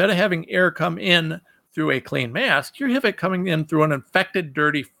inhale, instead of having air come in through a clean mask, you have it coming in through an infected,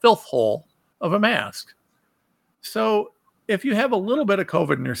 dirty filth hole of a mask. So if you have a little bit of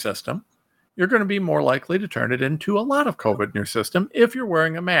COVID in your system, you're going to be more likely to turn it into a lot of COVID in your system if you're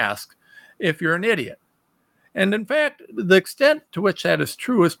wearing a mask, if you're an idiot. And in fact, the extent to which that is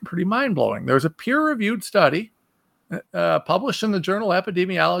true is pretty mind-blowing. There's a peer-reviewed study published in the journal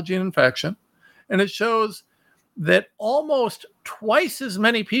Epidemiology and Infection, and it shows that almost twice as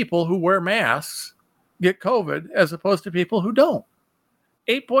many people who wear masks get COVID as opposed to people who don't.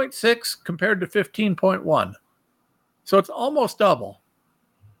 8.6 compared to 15.1. So it's almost double.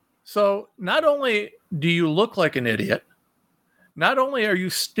 So not only do you look like an idiot, not only are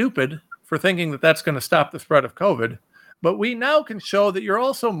you stupid for thinking that that's going to stop the spread of COVID, but we now can show that you're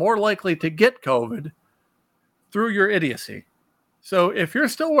also more likely to get COVID through your idiocy. So if you're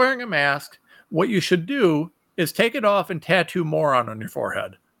still wearing a mask, what you should do is take it off and tattoo moron on your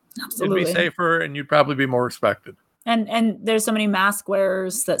forehead. Absolutely. It'd be safer and you'd probably be more respected. And there's so many mask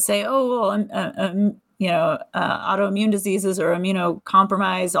wearers that say, oh, well, autoimmune diseases or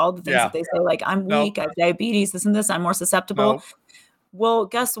immunocompromised, all the things that they say, like, I'm weak, I have diabetes, this and this, I'm more susceptible. Well,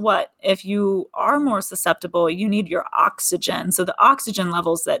 guess what? If you are more susceptible, you need your oxygen. So the oxygen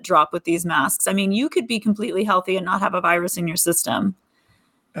levels that drop with these masks, I mean, you could be completely healthy and not have a virus in your system.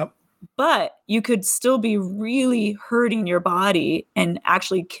 Yep. But you could still be really hurting your body and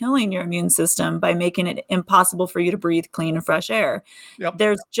actually killing your immune system by making it impossible for you to breathe clean and fresh air. Yep.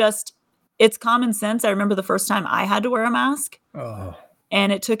 It's common sense. I remember the first time I had to wear a mask,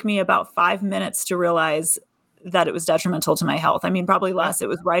 and it took me about 5 minutes to realize that it was detrimental to my health. I mean, probably less. It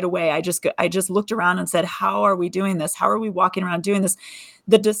was right away. I just looked around and said, how are we doing this? How are we walking around doing this?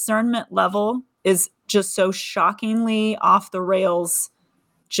 The discernment level is just so shockingly off the rails,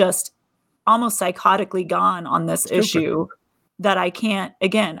 just almost psychotically gone on this issue that I can't,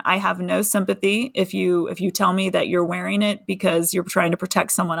 again, I have no sympathy if you tell me that you're wearing it because you're trying to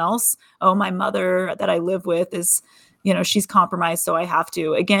protect someone else. Oh, my mother that I live with is, she's compromised, so I have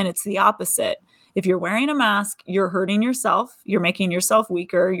to. Again, it's the opposite. If you're wearing a mask, you're hurting yourself. You're making yourself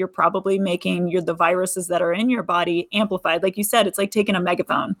weaker. You're probably making the viruses that are in your body amplified. Like you said, it's like taking a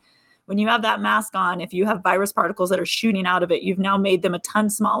megaphone. When you have that mask on, if you have virus particles that are shooting out of it, you've now made them a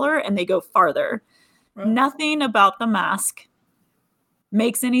ton smaller and they go farther. Right. Nothing about the mask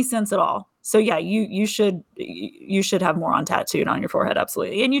makes any sense at all. So yeah, you should have moron tattooed on your forehead.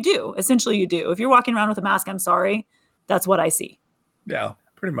 Absolutely. And you do. Essentially you do. If you're walking around with a mask, I'm sorry, that's what I see. Yeah,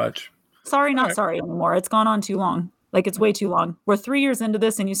 pretty much. Sorry, not sorry anymore. It's gone on too long. Like, it's way too long. We're 3 years into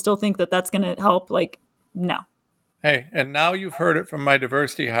this and you still think that that's going to help? Like, no. Hey, and now you've heard it from my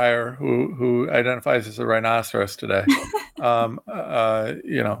diversity hire who identifies as a rhinoceros today. So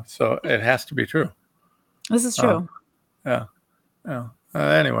it has to be true. This is true. Yeah.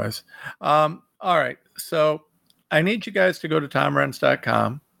 Anyways. All right. So I need you guys to go to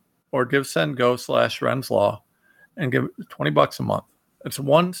tomrenz.com or GiveSendGo/RenzLaw and give $20 a month. It's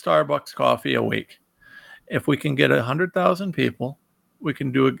one Starbucks coffee a week. If we can get 100,000 people, we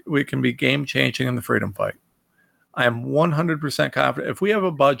can be game changing in the freedom fight. I am 100% confident. If we have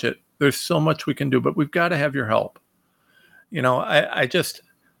a budget, there's so much we can do, but we've got to have your help. Like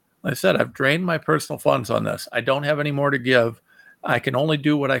I said, I've drained my personal funds on this. I don't have any more to give. I can only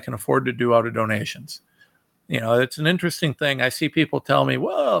do what I can afford to do out of donations. It's an interesting thing. I see people tell me,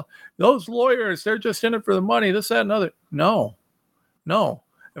 well, those lawyers, they're just in it for the money, this, that, and other. No.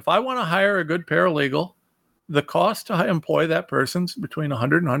 If I want to hire a good paralegal, the cost to employ that person's between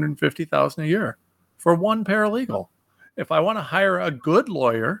 $100,000 and $150,000 a year for one paralegal. If I want to hire a good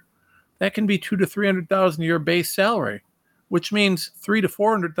lawyer, that can be $200,000 to $300,000 a year base salary, which means $300,000 to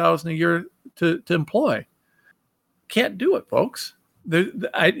 $400,000 a year to employ. Can't do it, folks.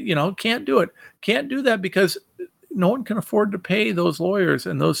 Can't do it. Can't do that because no one can afford to pay those lawyers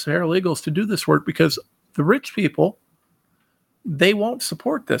and those paralegals to do this work because the rich people, they won't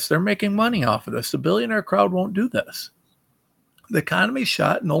support this. They're making money off of this. The billionaire crowd won't do this. The economy's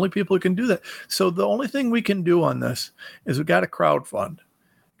shot, and the only people who can do that. So the only thing we can do on this is we've got to crowdfund.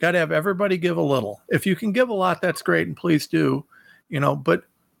 Got to have everybody give a little. If you can give a lot, that's great, and please do. But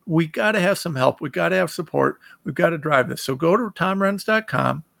we got to have some help. We got to have support. We've got to drive this. So go to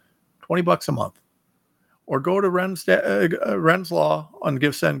tomrenz.com, $20 a month, or go to Renz Law on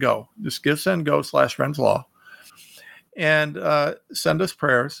GiveSendGo. Just GiveSendGo/RenzLaw. and send us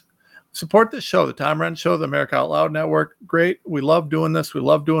prayers. Support this show, the Tom Renz Show, the America Out Loud Network. Great. We love doing this. We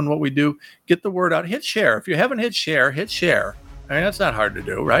love doing what we do. Get the word out. Hit share. If you haven't hit share, hit share. I mean, that's not hard to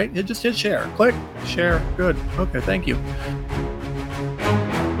do, right? Just hit share. Click, share. Good. Okay, thank you.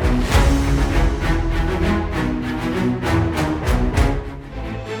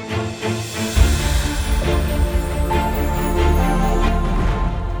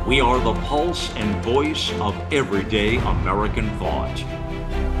 We are the pulse and voice of everyday American thought.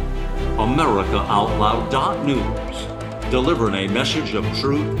 AmericaOutloud.news, delivering a message of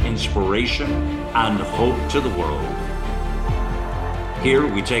truth, inspiration, and hope to the world. Here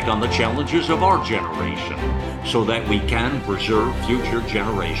we take on the challenges of our generation so that we can preserve future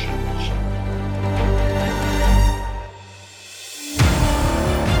generations.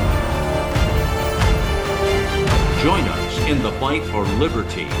 Join us in the fight for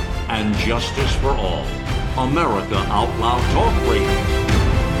liberty and justice for all. America Out Loud Talk Radio.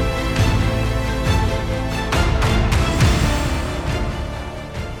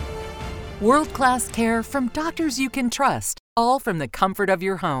 World-class care from doctors you can trust, all from the comfort of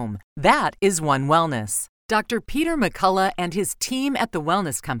your home. That is One Wellness. Dr. Peter McCullough and his team at The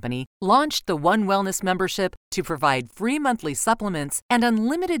Wellness Company launched the One Wellness membership to provide free monthly supplements and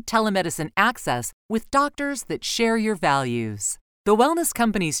unlimited telemedicine access with doctors that share your values. The Wellness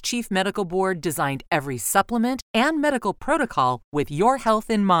Company's Chief Medical Board designed every supplement and medical protocol with your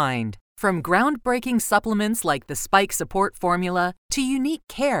health in mind. From groundbreaking supplements like the Spike Support Formula to unique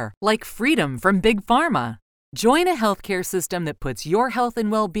care like Freedom from Big Pharma. Join a healthcare system that puts your health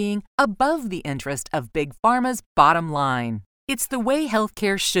and well-being above the interest of Big Pharma's bottom line. It's the way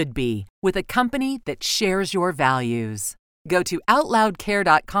healthcare should be, with a company that shares your values. Go to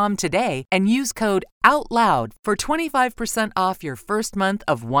OutLoudCare.com today and use code OUTLOUD for 25% off your first month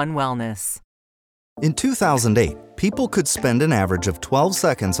of One Wellness. In 2008, people could spend an average of 12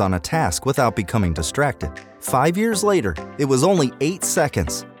 seconds on a task without becoming distracted. 5 years later, it was only 8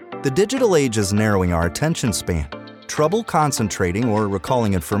 seconds. The digital age is narrowing our attention span. Trouble concentrating or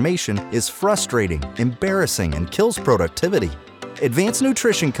recalling information is frustrating, embarrassing, and kills productivity. Advanced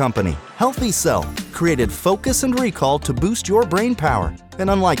nutrition company Healthy Cell created Focus and Recall to boost your brain power. And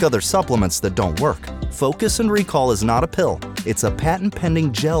unlike other supplements that don't work, Focus and Recall is not a pill. It's a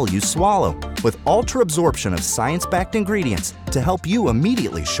patent-pending gel you swallow with ultra-absorption of science-backed ingredients to help you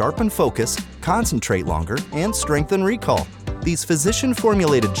immediately sharpen focus, concentrate longer, and strengthen recall. These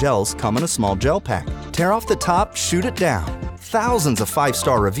physician-formulated gels come in a small gel pack. Tear off the top, shoot it down. Thousands of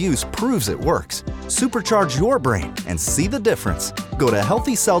 5-star reviews proves it works. Supercharge your brain and see the difference. Go to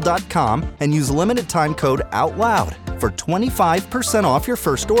healthycell.com and use limited time code OUTLOUD for 25% off your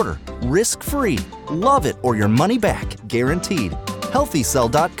first order. Risk-free. Love it or your money back. Guaranteed.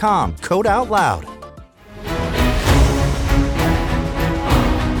 Healthycell.com, code OUTLOUD.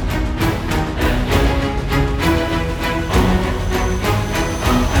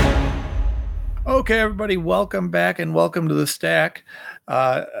 Okay, everybody, welcome back and welcome to the Stack.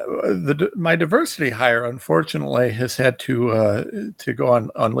 My diversity hire, unfortunately, has had to go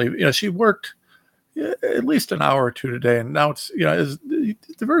on leave. You know, she worked at least an hour or two today, and now it's is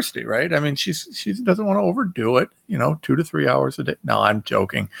diversity, right? I mean, she doesn't want to overdo it. 2 to 3 hours a day. No, I'm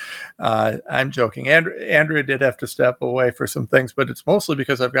joking. Andrea did have to step away for some things, but it's mostly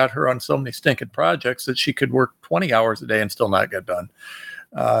because I've got her on so many stinking projects that she could work 20 hours a day and still not get done.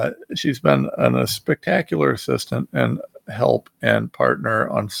 She's been a spectacular assistant and help and partner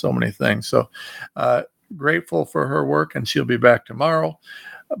on so many things. So grateful for her work, and she'll be back tomorrow.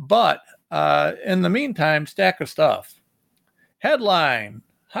 But in the meantime, stack of stuff. Headline: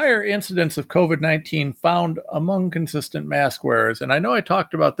 higher incidence of COVID-19 found among consistent mask wearers. And I know I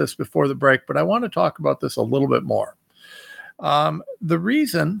talked about this before the break, but I want to talk about this a little bit more. The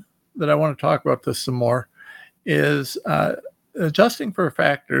reason that I want to talk about this some more is adjusting for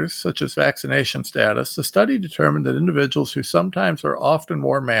factors such as vaccination status, the study determined that individuals who sometimes or often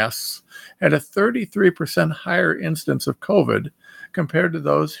wore masks had a 33% higher incidence of COVID compared to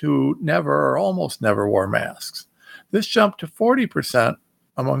those who never or almost never wore masks. This jumped to 40%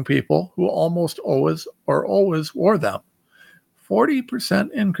 among people who almost always wore them.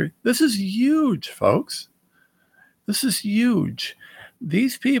 40% increase. This is huge, folks. This is huge.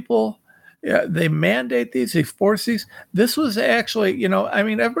 These people, they mandate these, they force these. This was actually,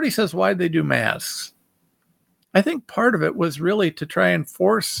 everybody says, why'd they do masks? I think part of it was really to try and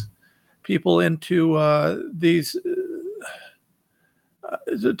force people into these,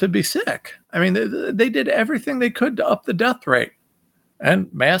 to be sick. I mean, they did everything they could to up the death rate,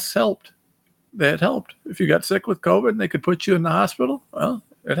 and masks helped. It helped. If you got sick with COVID and they could put you in the hospital, well,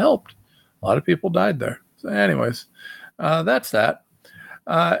 it helped. A lot of people died there. So anyways, That's that.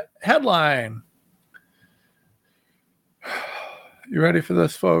 Headline. You ready for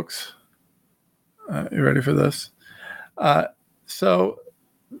this, folks? You ready for this? So,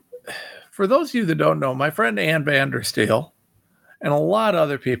 for those of you that don't know, my friend Ann Vandersteel and a lot of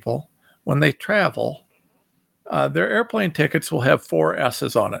other people, when they travel, their airplane tickets will have 4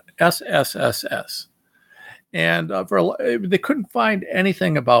 S's on it, SSSS. And they couldn't find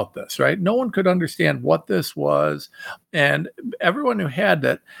anything about this, right? No one could understand what this was. And everyone who had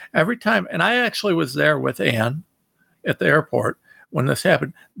that, every time, and I actually was there with Ann at the airport when this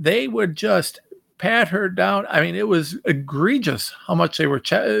happened, they would just pat her down. I mean, it was egregious how much they were,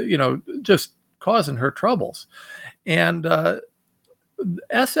 just causing her troubles. And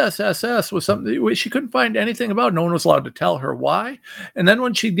SSSS was something she couldn't find anything about. No one was allowed to tell her why. And then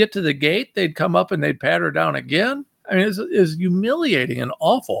when she'd get to the gate, they'd come up and they'd pat her down again. I mean, it was humiliating and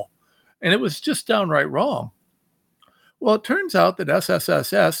awful. And it was just downright wrong. Well, it turns out that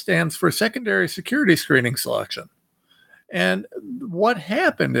SSSS stands for Secondary Security Screening Selection. And what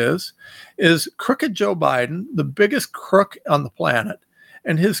happened is crooked Joe Biden, the biggest crook on the planet,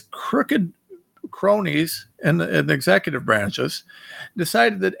 and his crooked cronies in the executive branches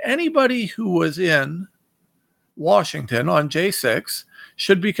decided that anybody who was in Washington on J6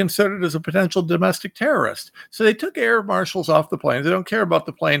 should be considered as a potential domestic terrorist. So they took air marshals off the planes. They don't care about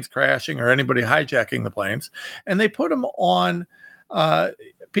the planes crashing or anybody hijacking the planes. And they put them on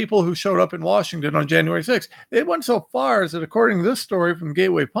people who showed up in Washington on January 6th. It went so far as that, according to this story from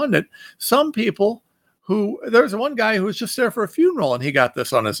Gateway Pundit, some people there was one guy who was just there for a funeral and he got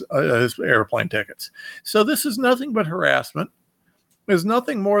this on his airplane tickets. So this is nothing but harassment. There's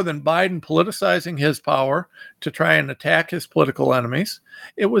nothing more than Biden politicizing his power to try and attack his political enemies.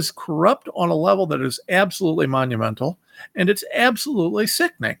 It was corrupt on a level that is absolutely monumental, and it's absolutely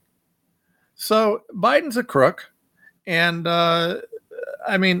sickening. So Biden's a crook. And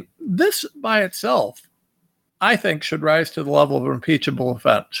this by itself, I think, should rise to the level of impeachable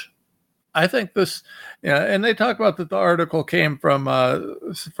offense. I think this, and they talk about that the article came from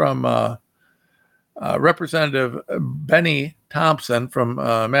Representative Benny Thompson from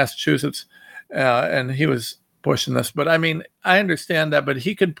Massachusetts, and he was pushing this. But I mean, I understand that, but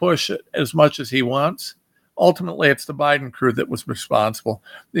he can push it as much as he wants. Ultimately, it's the Biden crew that was responsible.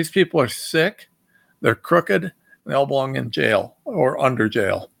 These people are sick, they're crooked, they all belong in jail or under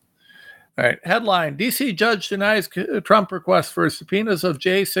jail. All right, headline, D.C. judge denies Trump request for subpoenas of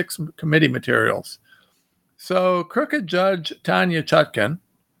J6 committee materials. So crooked Judge Tanya Chutkan,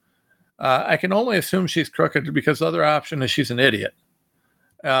 I can only assume she's crooked because the other option is she's an idiot.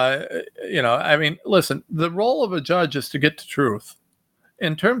 Listen, the role of a judge is to get to truth.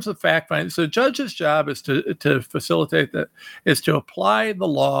 In terms of fact finding, so a judge's job is to facilitate that, is to apply the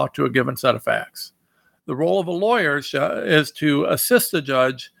law to a given set of facts. The role of a lawyer is to assist the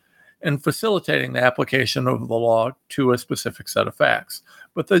judge in facilitating the application of the law to a specific set of facts.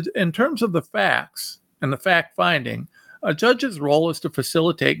 But in terms of the facts and the fact finding, a judge's role is to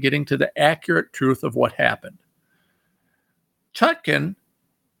facilitate getting to the accurate truth of what happened. Chutkan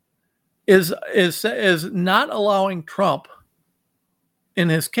is not allowing Trump in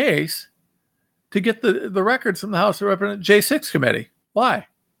his case to get the records from the House of Representatives J6 committee. Why?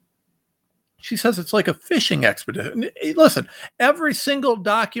 She says it's like a fishing expedition. Listen, every single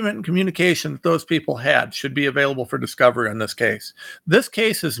document and communication that those people had should be available for discovery in this case. This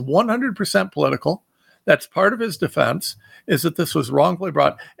case is 100% political. That's part of his defense, is that this was wrongfully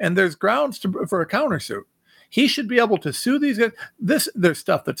brought. And there's grounds for a countersuit. He should be able to sue these guys. There's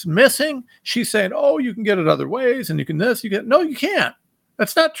stuff that's missing. She's saying, oh, you can get it other ways, and you can this, you can. No, you can't.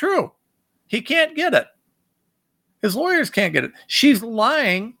 That's not true. He can't get it. His lawyers can't get it. She's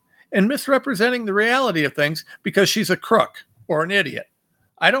lying and misrepresenting the reality of things because she's a crook or an idiot.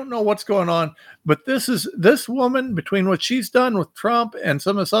 I don't know what's going on, but this woman, between what she's done with Trump and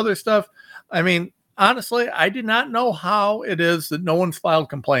some of this other stuff, I mean, honestly, I do not know how it is that no one's filed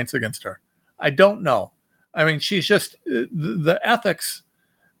complaints against her. I don't know. I mean, she's just, the ethics,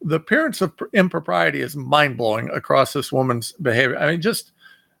 the appearance of impropriety is mind-blowing across this woman's behavior. I mean, just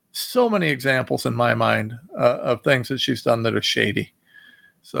so many examples in my mind of things that she's done that are shady.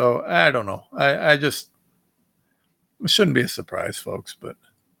 So I don't know. I just, it shouldn't be a surprise, folks, but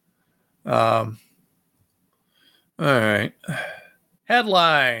all right.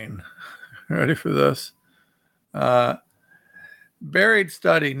 Headline. Ready for this? Buried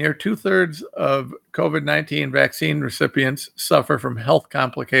study. Near 2/3 of COVID-19 vaccine recipients suffer from health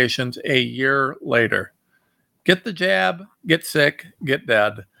complications a year later. Get the jab, get sick, get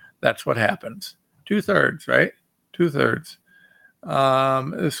dead. That's what happens. 2/3, right? 2/3.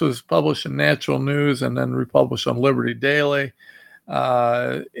 This was published in Natural News and then republished on Liberty Daily.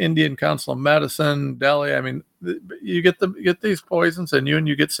 Indian Council of Medicine, Delhi. I mean, you get these poisons and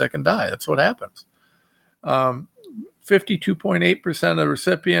you get sick and die. That's what happens. 52.8% of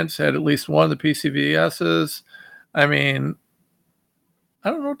recipients had at least one of the PCVSs. I mean, I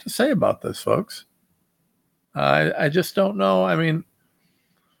don't know what to say about this, folks. I just don't know. I mean,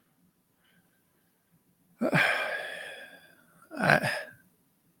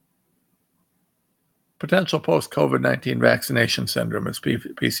 potential post-COVID-19 vaccination syndrome is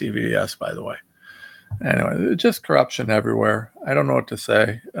PCVS, by the way. Anyway, just corruption everywhere. I don't know what to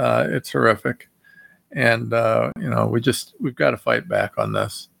say. It's horrific. And, we've got to fight back on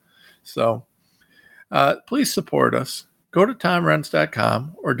this. So please support us. Go to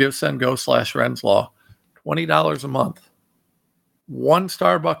tomrenz.com or GiveSendGo/RenzLaw. $20 a month. One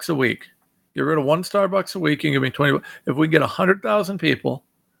Starbucks a week. Get rid of one Starbucks a week and give me 20. If we get 100,000 people,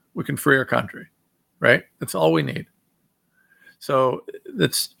 we can free our country, right? That's all we need. So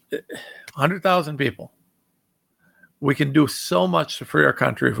that's 100,000 people. We can do so much to free our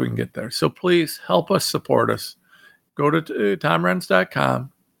country if we can get there. So please help us, support us. Go to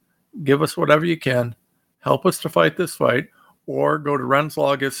tomrenz.com. Give us whatever you can. Help us to fight this fight, or go to Renz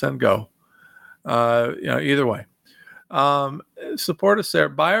Law, Give, Send, Go. Either way. Support us there.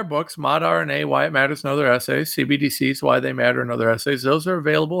 Buy our books, Mod RNA, Why It Matters, and Other Essays, CBDCs, Why They Matter, and Other Essays. Those are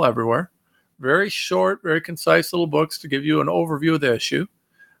available everywhere. Very short, very concise little books to give you an overview of the issue.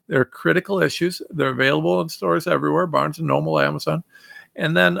 They're critical issues. They're available in stores everywhere, Barnes & Noble, Amazon.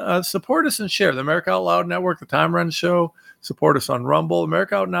 And then support us and share. The America Out Loud Network, the Tom Renz Show. Support us on Rumble.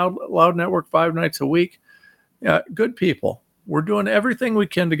 America Out Loud Network 5 nights a week. Good people. We're doing everything we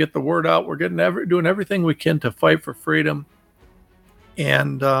can to get the word out. We're doing everything we can to fight for freedom.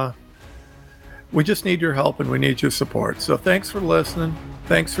 And we just need your help and we need your support. So thanks for listening.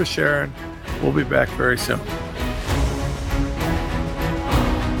 Thanks for sharing. We'll be back very soon.